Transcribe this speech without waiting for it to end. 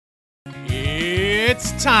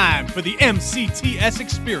It's time for the MCTS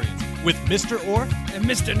experience with Mr. Orff and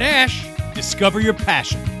Mr. Nash. Discover your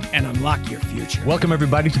passion and unlock your future. Welcome,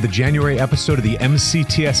 everybody, to the January episode of the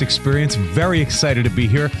MCTS Experience. Very excited to be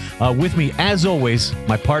here. With me, as always,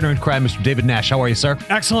 my partner in crime, Mr. David Nash. How are you, sir?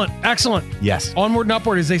 Excellent. Yes. Onward and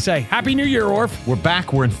upward, as they say. Happy New Year, Orff. We're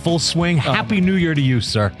back. We're in full swing. Happy New Year to you,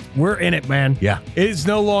 sir. We're in it, man. Yeah. It's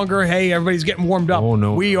no longer, hey, everybody's getting warmed up. Oh,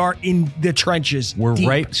 no. We are in the trenches. We're deep.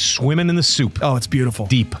 right swimming in the soup. Oh, it's beautiful.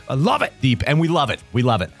 Deep. I love it. Deep. And we love it. We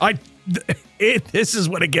love it. This is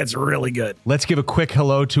when it gets really good. Let's give a quick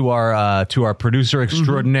hello to our producer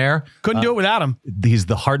extraordinaire. Couldn't do it without him. He's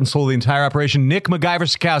the heart and soul of the entire operation, Nick MacGyver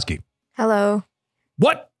Sikowski. Hello.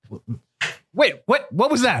 What? Wait, what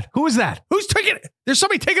was that? Who was that? Who's taking it? There's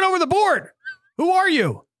somebody taking over the board. Who are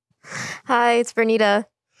you? Hi, it's Bernita.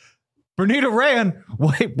 Bernita Rayan.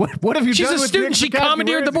 Wait, what have you She's done a with student. Nick She Sikowski?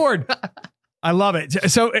 commandeered the board. I love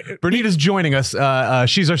it. So Bernita's joining us.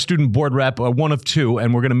 She's our student board rep, one of two,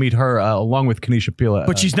 and we're going to meet her along with Kanisha Pila.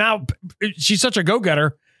 But she's such a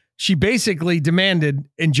go-getter. She basically demanded,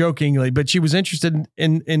 and jokingly, but she was interested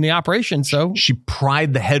in the operation. So she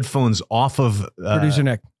pried the headphones off of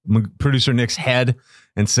producer Nick's head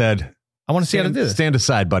and said, I want to see how to do this. Stand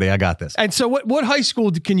aside, buddy. I got this. And so what high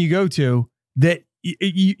school can you go to that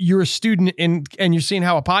you're a student in, and you're seeing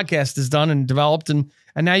how a podcast is done and developed, and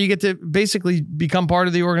now you get to basically become part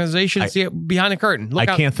of the organization, see it behind the curtain. I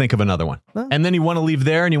can't think of another one. And then you want to leave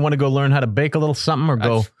there and you want to go learn how to bake a little something or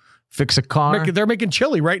go fix a car. They're making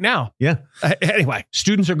chili right now. Yeah. Anyway.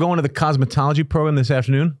 Students are going to the cosmetology program this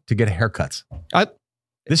afternoon to get haircuts.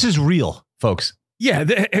 This is real, folks. Yeah,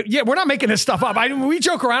 we're not making this stuff up. We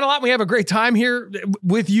joke around a lot. We have a great time here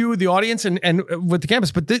with you, the audience, and with the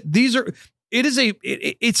campus. But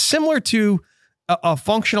it's similar to a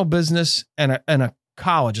functional business and a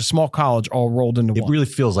college, a small college, all rolled into one. It really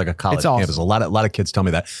feels like a college campus. A lot of kids tell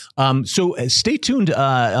me that. So stay tuned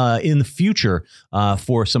in the future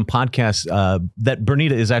for some podcasts that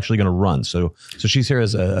Bernita is actually going to run. So she's here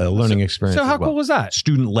as a learning experience. So how cool was that?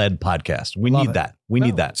 Student-led podcast. We need that. We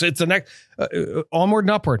need that. So it's the next onward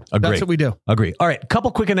and upward. Agree. That's what we do. Agree. All right. A couple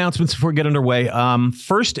quick announcements before we get underway.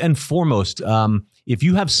 First and foremost, if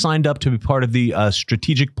you have signed up to be part of the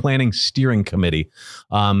Strategic Planning Steering Committee,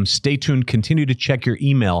 stay tuned. Continue to check your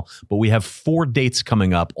email. But we have 4 dates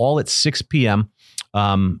coming up, all at 6 p.m.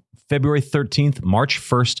 February 13th, March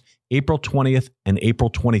 1st, April 20th, and April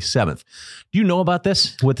 27th. Do you know about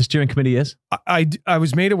this, what the steering committee is? I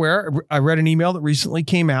was made aware. I read an email that recently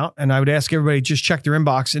came out, and I would ask everybody just check their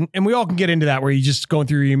inbox. And we all can get into that where you're just going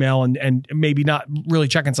through your email and maybe not really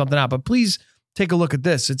checking something out. But please take a look at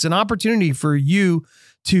this. It's an opportunity for you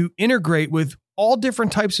to integrate with all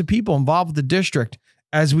different types of people involved with the district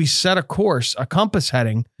as we set a course, a compass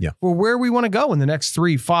heading for where we want to go in the next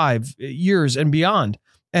 3-5 years and beyond.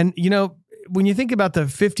 And, when you think about the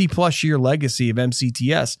 50 plus year legacy of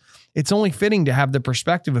MCTS, it's only fitting to have the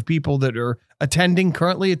perspective of people that are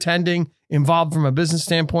currently attending, involved from a business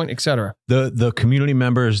standpoint, et cetera. The community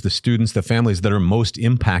members, the students, the families that are most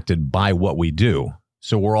impacted by what we do.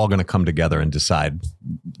 So we're all going to come together and decide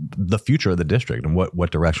the future of the district and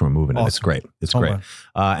what direction we're moving in. It's great. It's great.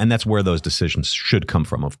 And that's where those decisions should come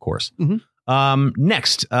from, of course. Mm-hmm.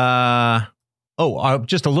 Next,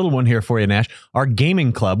 just a little one here for you, Nash. Our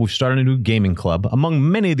gaming club. We've started a new gaming club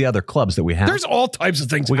among many of the other clubs that we have. There's all types of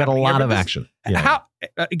things. We got a lot of action. Yeah.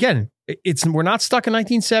 We're not stuck in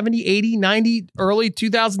 1970, 80, 90, early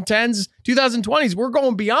 2010s, 2020s. We're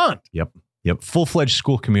going beyond. Yep. Full-fledged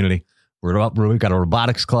school community. We've got a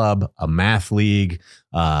robotics club, a math league,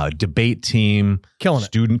 debate team,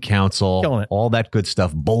 student council, all that good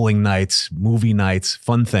stuff, bowling nights, movie nights,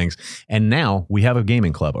 fun things. And now we have a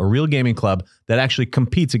gaming club, a real gaming club that actually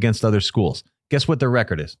competes against other schools. Guess what their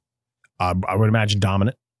record is? I would imagine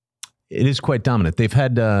dominant. It is quite dominant. They've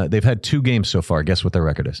had 2 games so far. Guess what their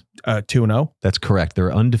record is? 2-0. That's correct.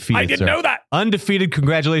 They're undefeated. I didn't know that. Undefeated.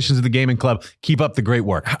 Congratulations to the gaming club. Keep up the great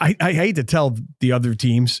work. I hate to tell the other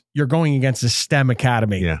teams, you're going against the STEM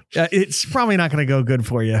Academy. Yeah. It's probably not going to go good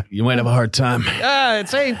for you. You might have a hard time.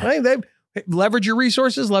 Leverage your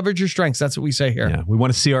resources, leverage your strengths. That's what we say here. Yeah. We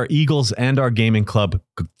want to see our Eagles and our gaming club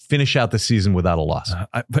finish out the season without a loss.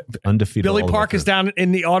 Undefeated. Billy Park is down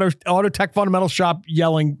in the auto tech fundamental shop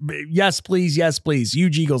yelling, yes, please. Yes, please.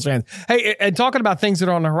 Huge Eagles fans. Hey, and talking about things that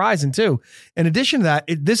are on the horizon too. In addition to that,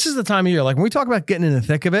 this is the time of year, like when we talk about getting in the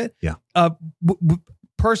thick of it. Yeah.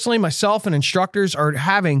 Personally, myself and instructors are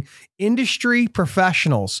having industry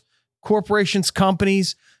professionals, corporations,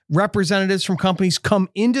 companies, representatives from companies come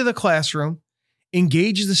into the classroom,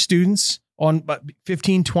 engage the students on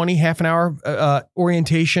 15, 20, half an hour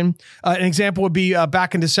orientation. An example would be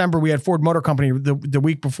back in December, we had Ford Motor Company the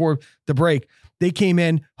week before the break. They came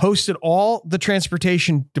in, hosted all the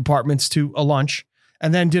transportation departments to a lunch,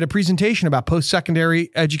 and then did a presentation about post-secondary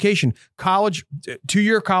education, college,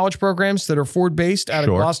 2-year college programs that are Ford-based out of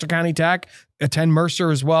Gloucester County Tech, attend Mercer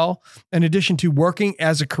as well, in addition to working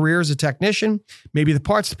as a career as a technician, maybe the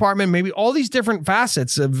parts department, maybe all these different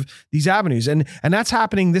facets of these avenues. And that's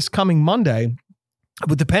happening this coming Monday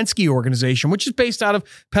with the Penske organization, which is based out of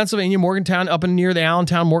Pennsylvania, Morgantown, up in near the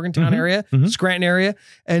Allentown, Morgantown area, Scranton area.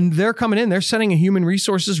 And they're coming in, they're sending a human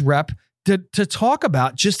resources rep to talk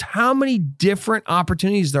about just how many different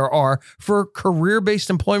opportunities there are for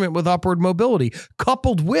career-based employment with upward mobility,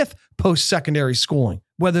 coupled with post-secondary schooling,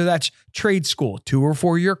 whether that's trade school, 2 or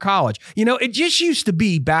 4 year college. You know, it just used to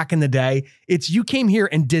be back in the day, it's you came here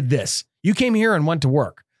and did this. You came here and went to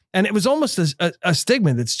work. And it was almost a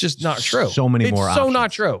stigma that's just not true. So many more options. It's so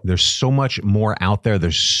not true. There's so much more out there.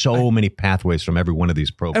 There's so many pathways from every one of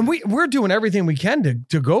these programs. And we're doing everything we can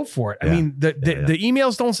to go for it. I mean, the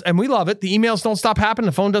emails don't, and we love it. The emails don't stop happening.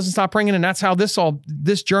 The phone doesn't stop ringing. And that's how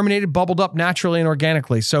this germinated, bubbled up naturally and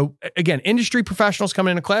organically. So again, industry professionals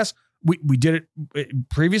coming into class. We did it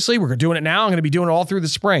previously. We're doing it now. I'm going to be doing it all through the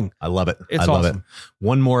spring. I love it. It's I love awesome. it.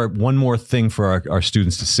 One more thing for our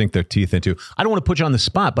students to sink their teeth into. I don't want to put you on the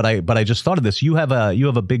spot, but I just thought of this. You have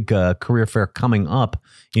a big career fair coming up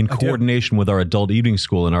in coordination with our adult evening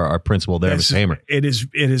school and our principal there, Ms. Hamer. It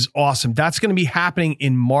is awesome. That's going to be happening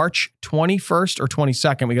in March 21st or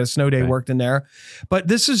 22nd. We got a snow day worked in there, but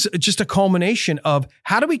this is just a culmination of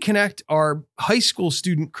how do we connect our high school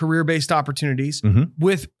student career-based opportunities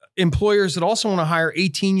with employers that also want to hire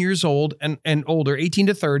 18 years old and older, 18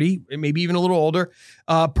 to 30, maybe even a little older,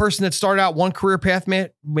 person that started out one career path,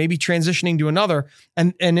 maybe transitioning to another,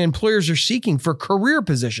 and employers are seeking for career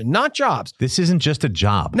position, not jobs. This isn't just a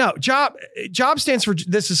job. No, job stands for,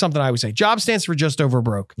 this is something I would say, job stands for just over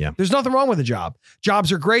broke. Yeah. There's nothing wrong with a job.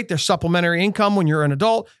 Jobs are great. They're supplementary income when you're an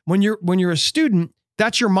adult. When you're a student,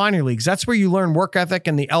 that's your minor leagues. That's where you learn work ethic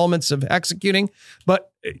and the elements of executing.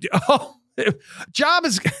 But job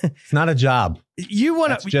is it's not a job. You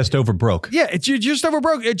want to just over broke. Yeah, you're just over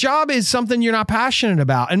broke. A job is something you're not passionate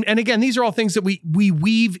about. And again, these are all things that we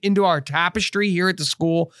weave into our tapestry here at the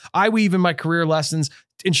school. I weave in my career lessons.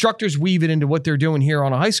 Instructors weave it into what they're doing here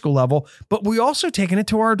on a high school level, but we also taking it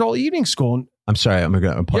to our adult evening school. I'm sorry, I'm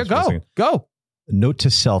going to pause for a second. Go. Note to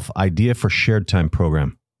self, idea for shared time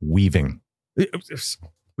program, weaving.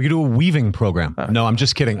 We could do a weaving program. No, I'm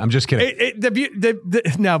just kidding. No,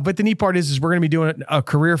 but the neat part is we're going to be doing a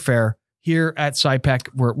career fair here at SciPec.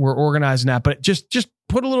 We're organizing that, but just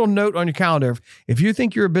put a little note on your calendar. If you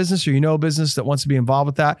think you're a business or you know a business that wants to be involved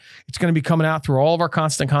with that, it's going to be coming out through all of our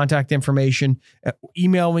constant contact information.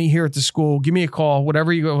 Email me here at the school. Give me a call.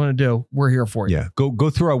 Whatever you want to do, we're here for you. Yeah, go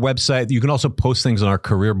through our website. You can also post things on our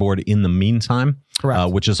career board in the meantime.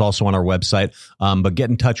 Correct. Which is also on our website. But get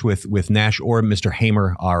in touch with Nash or Mr.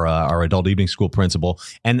 Hamer, our adult evening school principal,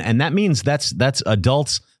 and that means that's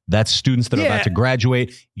adults, that's students that are about to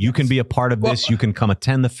graduate. You can be a part of this. You can come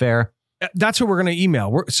attend the fair. That's what we're going to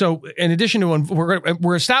email. So in addition to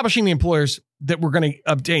we're establishing the employers that we're going to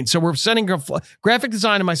obtain. So we're sending graphic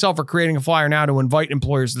design and myself are creating a flyer now to invite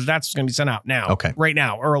employers. That's going to be sent out now. Okay. Right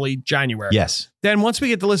now, early January. Yes. Then once we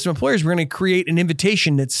get the list of employers, we're going to create an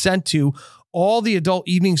invitation that's sent to all the adult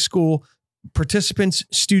evening school participants,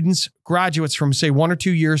 students, graduates from say 1 or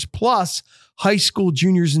 2 years, plus high school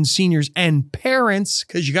juniors and seniors and parents,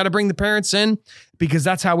 because you got to bring the parents in because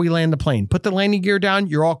that's how we land the plane. Put the landing gear down.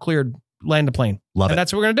 You're all cleared. Land the plane. Love it. And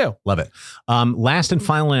that's what we're going to do. Love it. Last and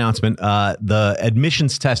final announcement, the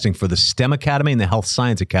admissions testing for the STEM Academy and the Health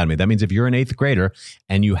Science Academy. That means if you're an 8th grader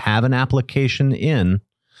and you have an application in,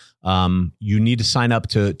 you need to sign up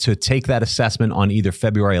to take that assessment on either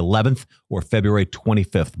February 11th or February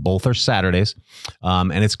 25th. Both are Saturdays.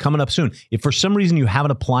 And it's coming up soon. If for some reason you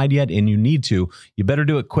haven't applied yet and you need to, you better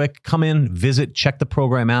do it quick. Come in, visit, check the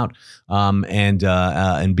program out,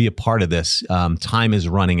 and be a part of this. Time is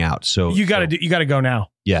running out. So you got to go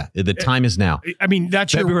now. Yeah, the time is now. I mean,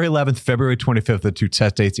 that's February 11th, February 25th, the 2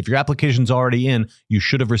 test dates. If your application's already in, you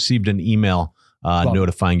should have received an email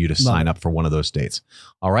notifying you to sign up for one of those dates.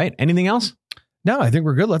 All right. Anything else? No, I think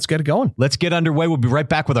we're good. Let's get it going. Let's get underway. We'll be right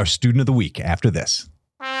back with our Student of the Week after this.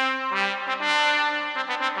 And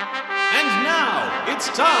now it's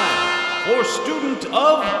time for Student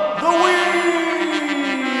of the Week.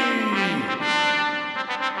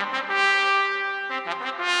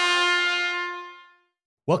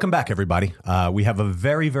 Welcome back, everybody. We have a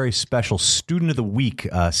very, very special Student of the Week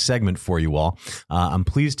segment for you all. I'm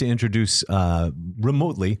pleased to introduce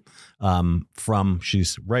remotely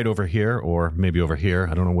she's right over here or maybe over here.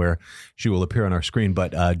 I don't know where she will appear on our screen,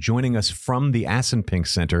 but joining us from the Assenpink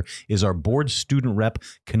Center is our board student rep,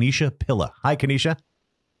 Kanisha Pilla. Hi, Kanisha.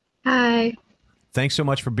 Hi. Thanks so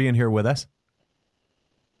much for being here with us.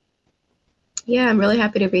 Yeah, I'm really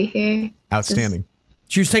happy to be here. Outstanding.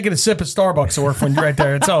 She was taking a sip of Starbucks, Orphan, right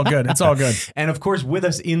there. It's all good. It's all good. And of course, with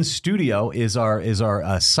us in studio is our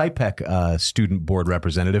SIPEC student board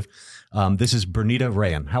representative. This is Bernita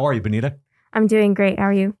Rayan. How are you, Bernita? I'm doing great. How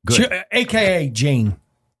are you? Good. AKA Jane.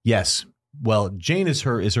 Yes. Well, Jane is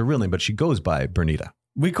her real name, but she goes by Bernita.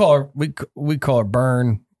 We call her we call her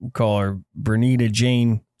Bern. We call her Bernita,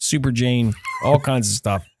 Jane, Super Jane, all kinds of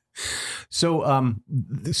stuff. So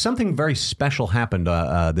something very special happened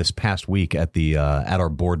this past week at our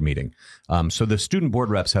board meeting. So the student board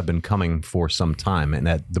reps have been coming for some time, and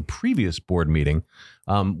at the previous board meeting,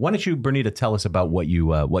 why don't you, Bernita, tell us about what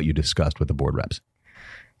you discussed with the board reps?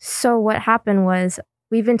 So what happened was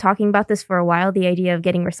we've been talking about this for a while, the idea of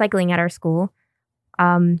getting recycling at our school.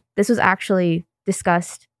 This was actually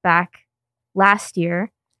discussed back last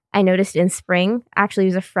year. I noticed in spring, actually, it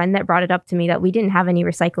was a friend that brought it up to me that we didn't have any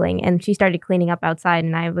recycling, and she started cleaning up outside,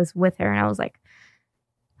 and I was with her, and I was like,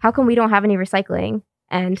 how come we don't have any recycling?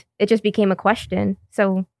 And it just became a question.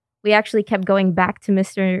 So we actually kept going back to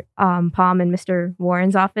Mr. Palm and Mr.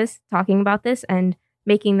 Warren's office talking about this and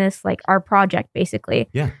making this like our project, basically.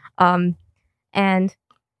 Yeah. And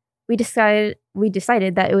we decided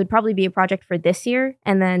that it would probably be a project for this year,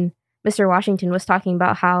 and then Mr. Washington was talking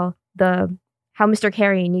about how Mr.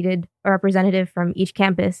 Carey needed a representative from each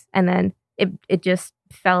campus, and then it just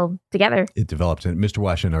fell together. It developed. And Mr.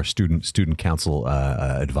 Washington, our student council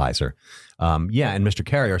advisor, and Mr.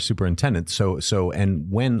 Carey, our superintendent. So, and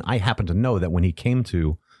when I happen to know that when he came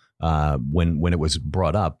to when it was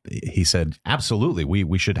brought up, he said, absolutely,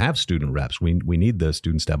 we should have student reps. We need the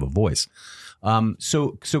students to have a voice.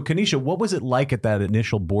 So Kanisha, what was it like at that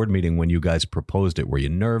initial board meeting when you guys proposed it? Were you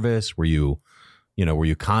nervous? Were you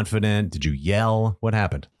confident? Did you yell? What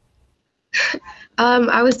happened?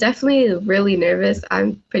 I was definitely really nervous.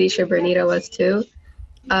 I'm pretty sure Bernita was too.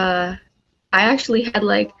 I actually had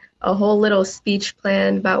like a whole little speech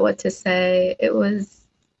planned about what to say. It's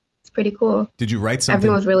pretty cool. Did you write something?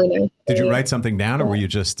 Everyone was really nervous. Did you write something down, or were you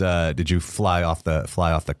just did you fly off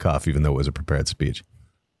the cuff, even though it was a prepared speech?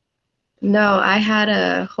 No, I had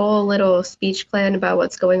a whole little speech plan about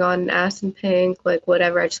what's going on in Assenpink, like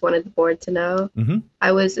whatever I just wanted the board to know. Mm-hmm.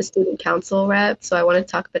 I was a student council rep, so I wanted to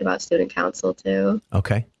talk a bit about student council too.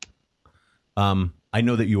 Okay. I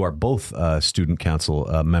know that you are both student council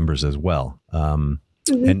members as well.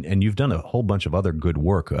 Mm-hmm. And you've done a whole bunch of other good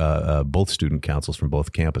work. Both student councils from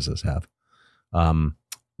both campuses have.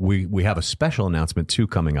 We have a special announcement too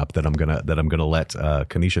coming up that I'm gonna let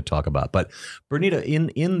Kanisha talk about. But Bernita,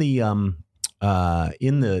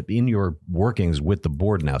 in your workings with the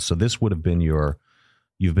board now, so this would have been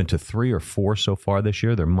you've been to 3 or 4 so far this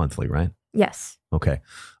year. They're monthly, right? Yes. Okay.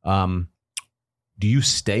 Do you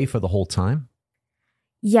stay for the whole time?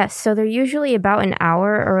 Yes. So they're usually about an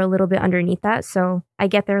hour or a little bit underneath that. So I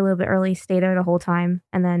get there a little bit early, stay there the whole time,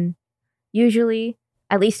 and then usually,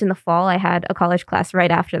 at least in the fall, I had a college class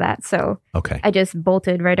right after that. So I just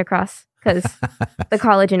bolted right across because the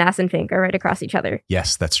college and Assenpink are right across each other.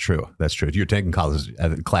 Yes, that's true. That's true. You're taking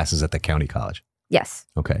classes at the county college. Yes.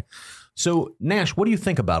 Okay. So Nash, what do you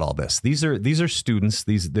think about all this? These are students.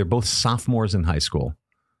 They're both sophomores in high school.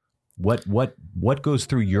 What goes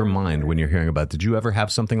through your mind when you're hearing about it? Did you ever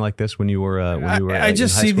have something like this when you were I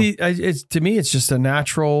just see to me, it's just a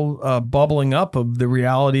natural bubbling up of the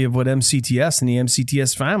reality of what MCTS and the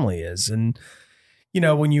MCTS family is. And,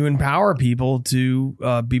 when you empower people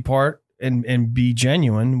to be part and be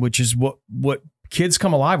genuine, which is what kids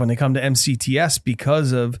come alive when they come to MCTS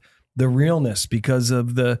because of the realness, because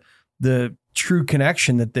of the true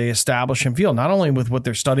connection that they establish and feel, not only with what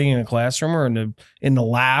they're studying in a classroom or in the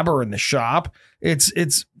lab or in the shop.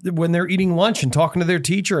 It's when they're eating lunch and talking to their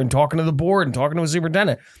teacher and talking to the board and talking to a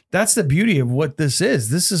superintendent. That's the beauty of what this is.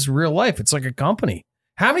 This is real life. It's like a company.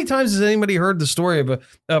 How many times has anybody heard the story of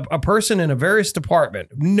a person in a various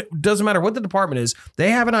department? Doesn't matter what the department is.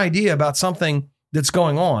 They have an idea about something that's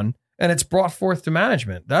going on and it's brought forth to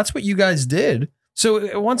management. That's what you guys did.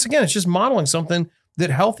 So once again, it's just modeling something that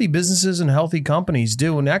healthy businesses and healthy companies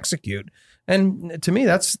do and execute. And to me,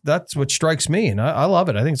 that's what strikes me. And I love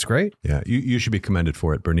it. I think it's great. Yeah, you should be commended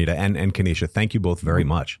for it, Bernita and Kanisha. Thank you both very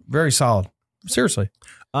much. Very solid. Seriously.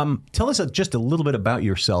 Tell us just a little bit about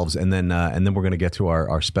yourselves, and then we're going to get to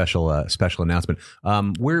our special announcement.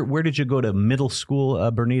 Where did you go to middle school,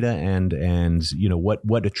 Bernita, and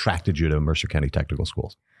what attracted you to Mercer County Technical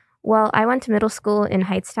Schools? Well, I went to middle school in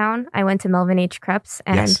Hightstown. I went to Melvin H. Krebs,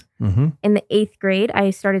 and in the 8th grade,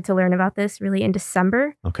 I started to learn about this really in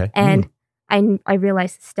December. Okay, and I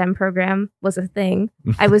realized the STEM program was a thing.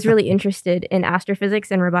 I was really interested in astrophysics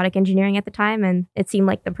and robotic engineering at the time, and it seemed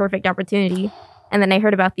like the perfect opportunity. And then I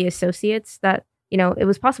heard about the associates, that, it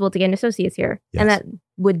was possible to get an associate's here. Yes. And that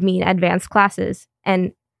would mean advanced classes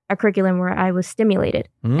and a curriculum where I was stimulated.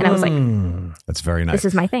 And I was like, that's very nice. This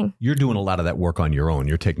is my thing. You're doing a lot of that work on your own.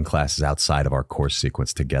 You're taking classes outside of our course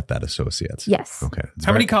sequence to get that associate's. Yes. Okay.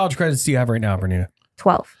 How many college credits do you have right now, Bernita?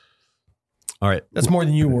 12. All right. That's more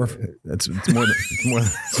than you, Worf. It's more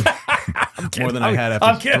than I had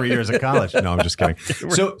after 3 years of college. No, I'm just kidding.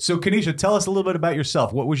 So Kenesha, tell us a little bit about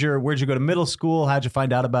yourself. Where'd you go to middle school? How'd you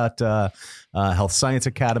find out about Health Science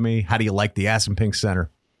Academy? How do you like the Aspenpink Center?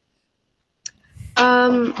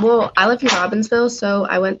 Well, I live in Robbinsville, so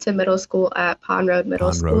I went to middle school at Pond Road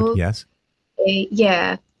Middle School. Pond Road, yes.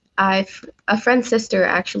 Yeah. A friend's sister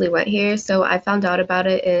actually went here, so I found out about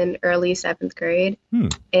it in early 7th grade.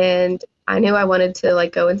 And I knew I wanted to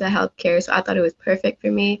go into healthcare, so I thought it was perfect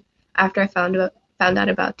for me. After I found out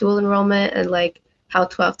about dual enrollment and how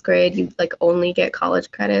 12th grade you only get college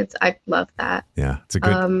credits, I love that. Yeah, it's a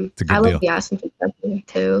good I deal. love the Aspenpink Center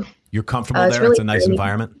too. You're comfortable there? Really, it's a nice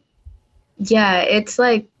environment. Yeah, it's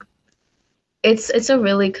it's a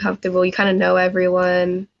really comfortable. You kind of know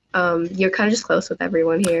everyone. You're kind of just close with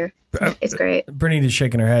everyone here. It's great. Bernita's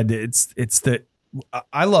shaking her head. It's that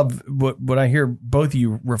I love what I hear both of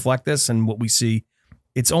you reflect this, and what we see.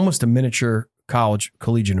 It's almost a miniature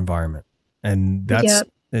collegiate environment, and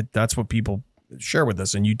that's what people share with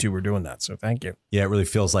us, and you two are doing that. So thank you. Yeah, it really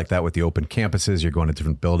feels like that with the open campuses. You're going to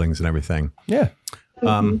different buildings and everything. Yeah.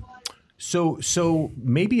 So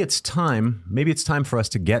maybe it's time for us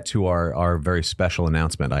to get to our very special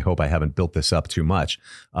announcement. I hope I haven't built this up too much.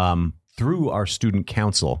 Through our student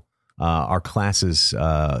council, our classes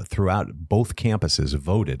throughout both campuses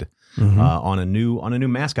voted on a new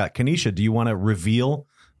mascot. Kenesha, do you want to reveal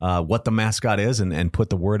what the mascot is and put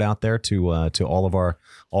the word out there to all of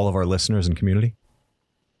our listeners and community?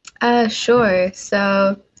 Sure.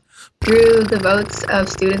 So through the votes of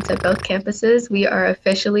students at both campuses, we are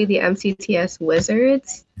officially the MCTS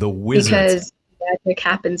Wizards. The Wizards. Because magic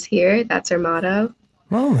happens here. That's our motto.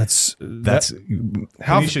 Well, that's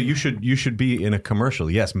Kenesha, you should be in a commercial.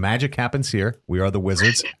 Yes, magic happens here. We are the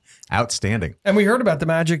Wizards. Outstanding. And we heard about the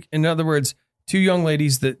magic. In other words, two young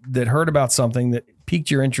ladies that heard about something that piqued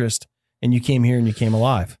your interest, and you came here and you came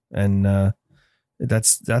alive. And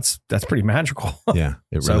that's pretty magical. Yeah,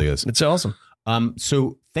 it really is. It's awesome.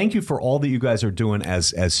 So thank you for all that you guys are doing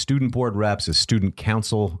as student board reps, as student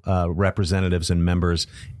council representatives and members,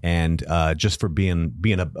 and just for being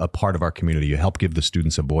a part of our community. You help give the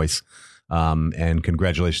students a voice, and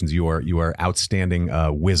congratulations, you are outstanding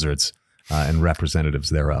wizards and representatives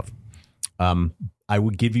thereof. I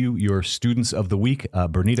will give you your students of the week,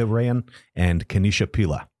 Bernita Rayan and Kenesha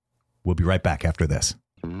Pila. We'll be right back after this.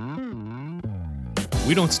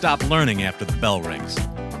 We don't stop learning after the bell rings.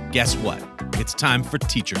 Guess what? It's time for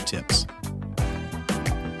Teacher Tips.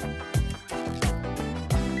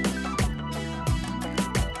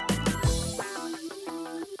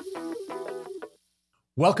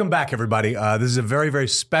 Welcome back, everybody. This is a very, very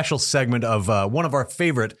special segment of one of our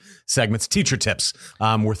favorite segments, Teacher Tips.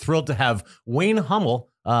 We're thrilled to have Wayne Hummel,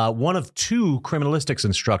 one of two criminalistics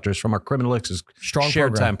instructors from our criminalistics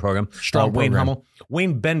shared time program. Wayne Hummel.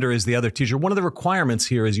 Wayne Bender is the other teacher. One of the requirements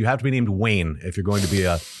here is you have to be named Wayne if you're going to be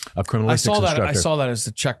a criminalistics instructor. I saw that as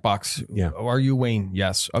the checkbox. Yeah. Are you Wayne?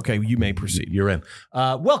 Yes. Okay, you may proceed. You're in.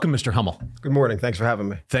 Welcome, Mr. Hummel. Good morning. Thanks for having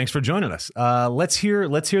me. Thanks for joining us. Let's hear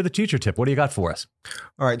the teacher tip. What do you got for us?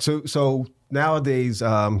 All right. So nowadays,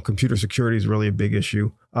 computer security is really a big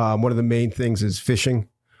issue. One of the main things is phishing,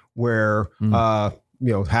 where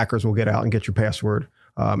hackers will get out and get your password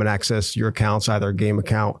and access your accounts, either a game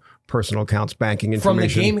account, personal accounts, banking information.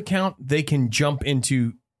 From the game account, they can jump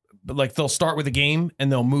into, they'll start with a game and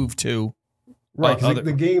they'll move to. Right.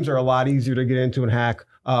 The games are a lot easier to get into and hack.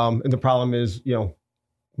 And the problem is,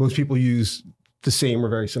 most people use the same or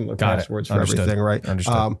very similar passwords for everything, right?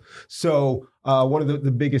 Understood. So one of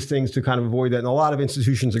the biggest things to kind of avoid that, and a lot of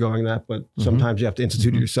institutions are going that, but sometimes you have to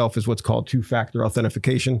institute it yourself, is what's called two-factor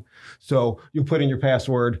authentication. So you'll put in your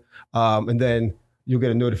password, and then you'll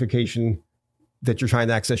get a notification that you're trying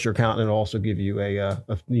to access your account, and it'll also give you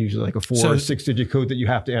usually like a 4 or 6 digit code that you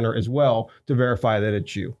have to enter as well to verify that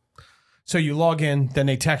it's you. So you log in, then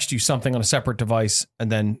they text you something on a separate device,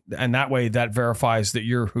 and that way that verifies that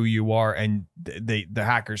you're who you are, and the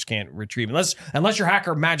hackers can't retrieve unless your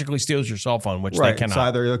hacker magically steals your cell phone, which they cannot. It's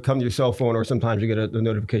either it'll come to your cell phone, or sometimes you get a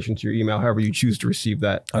notification to your email. However you choose to receive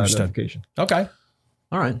that notification. Okay,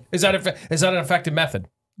 all right. Is that an effective method?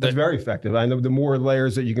 It's very effective. I know the more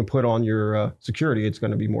layers that you can put on your security, it's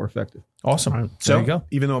going to be more effective. Awesome. Right. So there you go.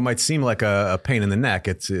 Even though it might seem like a pain in the neck,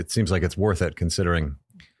 it seems like it's worth it considering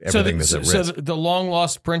everything that's at risk. So the long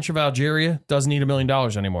lost Prince of Algeria doesn't need $1 million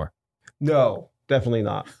anymore. No, definitely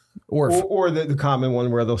not. Or the common one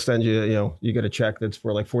where they'll send you, you get a check that's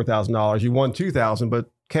for like $4,000. You won $2,000, but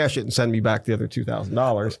cash it and send me back the other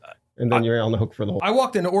 $2,000, and then you're on the hook for the whole. I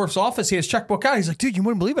walked into Orf's office. He has checkbook out. He's like, dude, you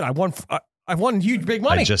wouldn't believe it. I won huge big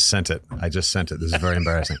money. I just sent it. This is very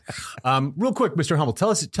embarrassing. Real quick, Mr. Hummel, tell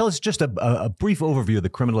us just a brief overview of the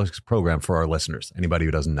criminalistics program for our listeners. Anybody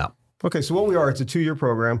who doesn't know. Okay, so what we are, it's a 2-year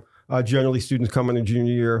program. Generally, students come in the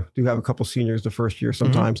junior year. Do have a couple seniors the first year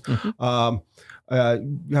sometimes. Mm-hmm.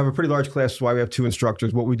 You have a pretty large class. That's why we have 2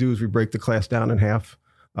 instructors. What we do is we break the class down in half.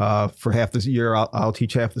 For half this year, I'll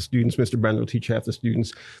teach half the students. Mr. Bender will teach half the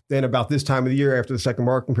students. Then about this time of the year, after the second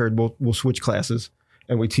marking period, we'll switch classes,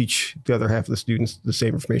 and we teach the other half of the students the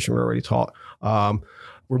same information we're already taught.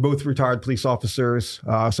 We're both retired police officers.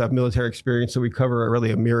 Also have military experience, so we cover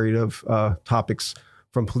really a myriad of topics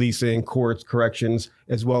from policing, courts, corrections,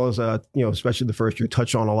 as well as especially the first year,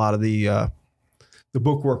 touch on a lot of the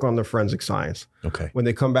book work on the forensic science. Okay. When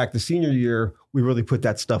they come back the senior year, we really put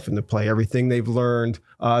that stuff into play. Everything they've learned,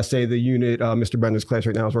 say the unit, Mr. Bender's class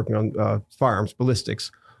right now is working on firearms,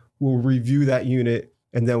 ballistics. We'll review that unit,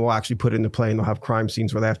 and then we'll actually put it into play, and they'll have crime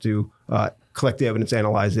scenes where they have to collect the evidence,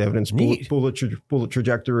 analyze the evidence, bullet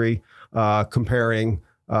trajectory, comparing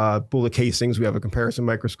bullet casings. We have a comparison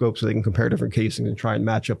microscope so they can compare different casings and try and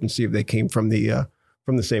match up and see if they came from the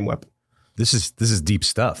same weapon. This is deep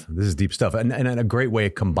stuff. And a great way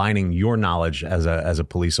of combining your knowledge as a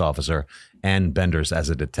police officer and Bender's as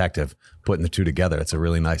a detective, putting the two together. It's a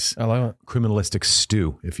really nice criminalistic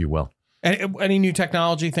stew, if you will. And any new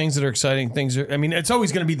technology, things that are exciting, it's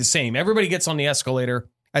always going to be the same. Everybody gets on the escalator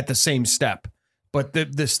at the same step, but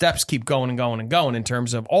the steps keep going and going and going in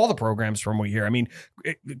terms of all the programs from what we hear. I mean,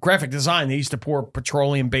 graphic design, they used to pour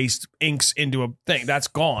petroleum-based inks into a thing. That's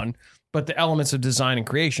gone. But the elements of design and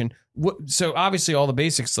creation. So obviously all the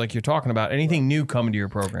basics like you're talking about. Anything new coming to your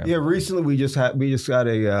program? Yeah, recently we just got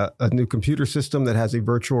a new computer system that has a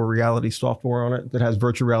virtual reality software on it that has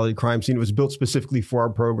virtual reality crime scene. It was built specifically for our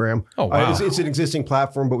program. Oh, wow. It's an existing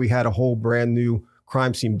platform, but we had a whole brand new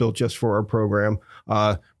crime scene built just for our program.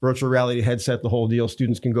 Virtual reality headset, the whole deal.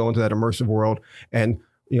 Students can go into that immersive world and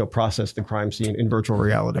process the crime scene in virtual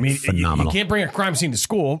reality. I mean, phenomenal. You can't bring a crime scene to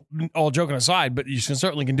school, all joking aside, but you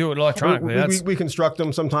certainly can do it electronically. We construct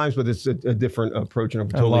them sometimes, but it's a different approach and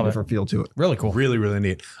a totally different feel to it. Really cool. Really, really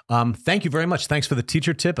neat. Thank you very much. Thanks for the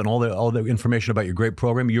teacher tip and all the information about your great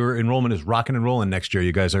program. Your enrollment is rocking and rolling next year.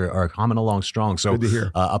 You guys are coming along strong. So good to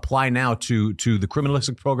hear. Apply now to the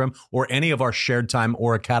criminalistic program or any of our shared time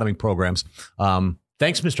or academy programs.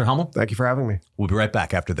 Thanks, Mr. Hummel. Thank you for having me. We'll be right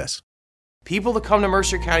back after this. People that come to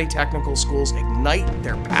Mercer County Technical Schools ignite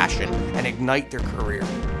their passion and ignite their career.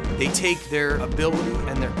 They take their ability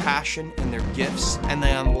and their passion and their gifts and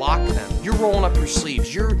they unlock them. You're rolling up your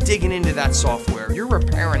sleeves. You're digging into that software. You're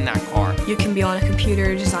repairing that car. You can be on a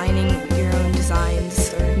computer designing your own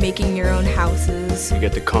designs or making your own houses. You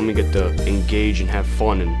get to come, you get to engage and have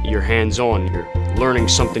fun, and you're hands-on. You're learning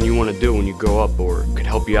something you want to do when you grow up or could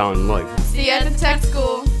help you out in life. See you at the tech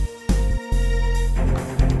school.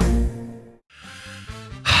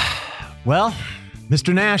 Well,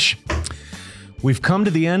 Mr. Nash, we've come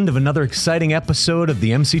to the end of another exciting episode of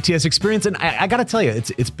the MCTS Experience, and I got to tell you,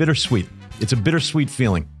 it's bittersweet. It's a bittersweet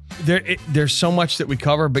feeling. There's so much that we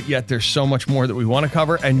cover, but yet there's so much more that we want to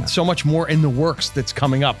cover, and so much more in the works that's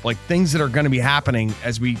coming up, like things that are going to be happening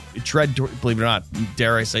as we tread, believe it or not,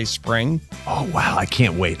 dare I say, spring. Oh, wow. I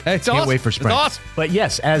can't wait. It's can't awesome. wait for spring. It's awesome. But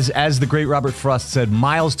yes, as the great Robert Frost said,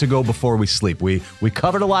 miles to go before we sleep. We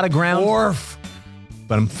covered a lot of ground. Orf.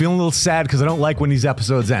 But I'm feeling a little sad because I don't like when these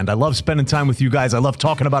episodes end. I love spending time with you guys. I love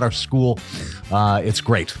talking about our school. It's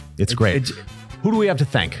great. It's great. Who do we have to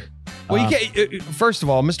thank? Well, first of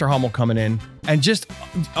all, Mr. Hummel coming in and just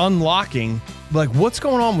unlocking, like, what's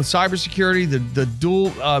going on with cybersecurity, the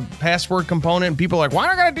dual password component. And people are like, why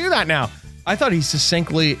am I going to do that now? I thought he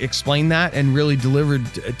succinctly explained that and really delivered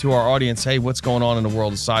to our audience, hey, what's going on in the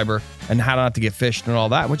world of cyber and how not to get phished and all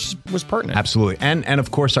that, which was pertinent. Absolutely. And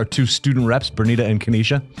of course, our 2 student reps, Bernita and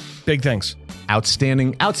Kanisha. Big things.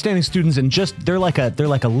 Outstanding students, and just they're like a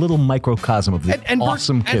little microcosm of the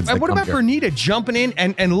awesome kids. And what about Bernita jumping in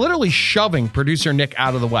and literally shoving producer Nick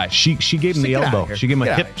out of the way? She gave him the elbow. She gave him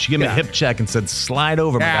a hip. She gave him a hip check and said, "Slide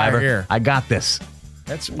over, MacGyver. Here. I got this."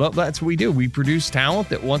 That's what we do. We produce talent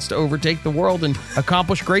that wants to overtake the world and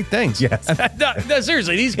accomplish great things. Yes. No,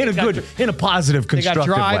 seriously, these in a positive, constructive way.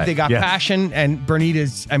 They got drive, way. they got passion, and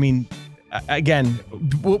Bernita's. I mean, again,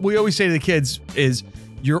 what we always say to the kids is,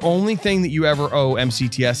 your only thing that you ever owe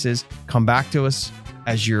MCTS is come back to us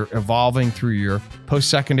as you're evolving through your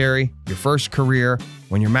post-secondary, your first career,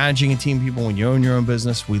 when you're managing a team of people, when you own your own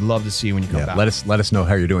business. We love to see you when you come back. Let us know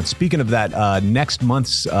how you're doing. Speaking of that, next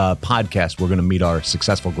month's podcast, we're going to meet our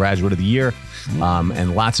successful graduate of the year,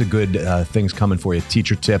 and lots of good things coming for you.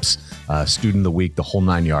 Teacher tips, student of the week, the whole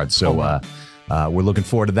 9 yards. So we're looking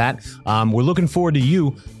forward to that. We're looking forward to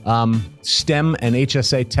you. STEM and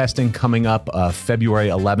HSA testing coming up February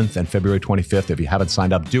 11th and February 25th. If you haven't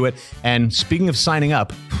signed up, do it. And speaking of signing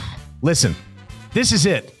up, listen, this is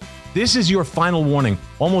it. This is your final warning.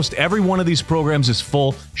 Almost every one of these programs is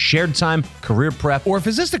full. Shared time, career prep. Or if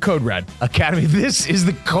is this the Code Red? Academy, this is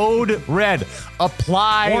the Code Red.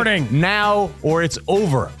 Apply Warning. now or it's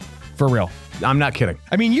over. For real. I'm not kidding.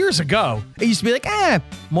 I mean, years ago, it used to be like,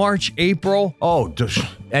 March, April. Oh,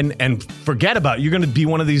 and forget about it. You're going to be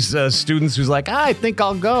one of these students who's like, I think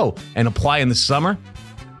I'll go and apply in the summer.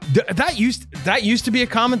 That used to be a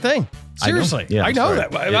common thing. Seriously. I know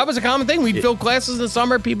that. That was a common thing. We'd fill classes in the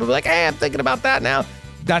summer. People would be like, I'm thinking about that now.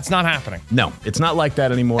 That's not happening. No, it's not like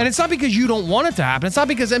that anymore. And it's not because you don't want it to happen. It's not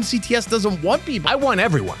because MCTS doesn't want people. I want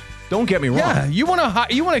everyone. Don't get me wrong. Yeah, you want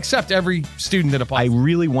to accept every student that applies. I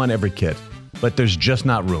really want every kid, but there's just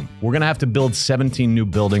not room. We're going to have to build 17 new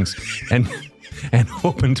buildings and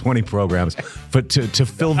open 20 programs to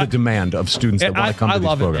fill the demand of students that want to come to these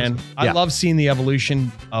programs. I love it, man. I love seeing the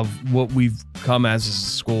evolution of what we've come as a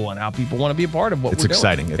school and how people want to be a part of what we're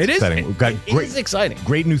exciting. doing. It's exciting. We've got it is exciting.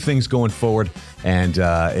 Great new things going forward, and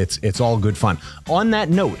it's all good fun. On that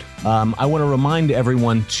note, I want to remind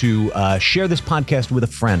everyone to share this podcast with a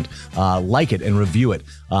friend, like it and review it.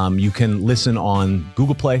 You can listen on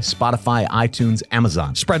Google Play, Spotify, iTunes,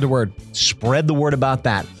 Amazon. Spread the word. Spread the word about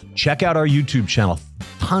that. Check out our YouTube channel.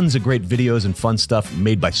 Tons of great videos and fun stuff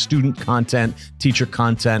made by student content, teacher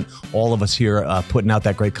content. All of us here putting out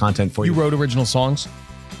that great content for you. You wrote original songs?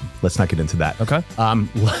 Let's not get into that. Okay.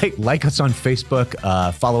 Like us on Facebook.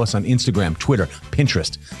 Follow us on Instagram, Twitter,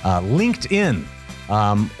 Pinterest, LinkedIn.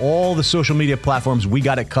 All the social media platforms. We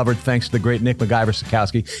got it covered thanks to the great Nick MacGyver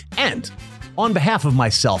Sikowski. And on behalf of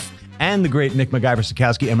myself and the great Nick MacGyver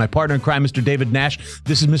Sikowski and my partner in crime, Mr. David Nash,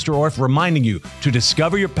 this is Mr. Orff reminding you to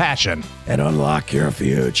discover your passion and unlock your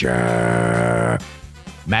future.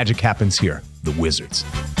 Magic happens here, the Wizards.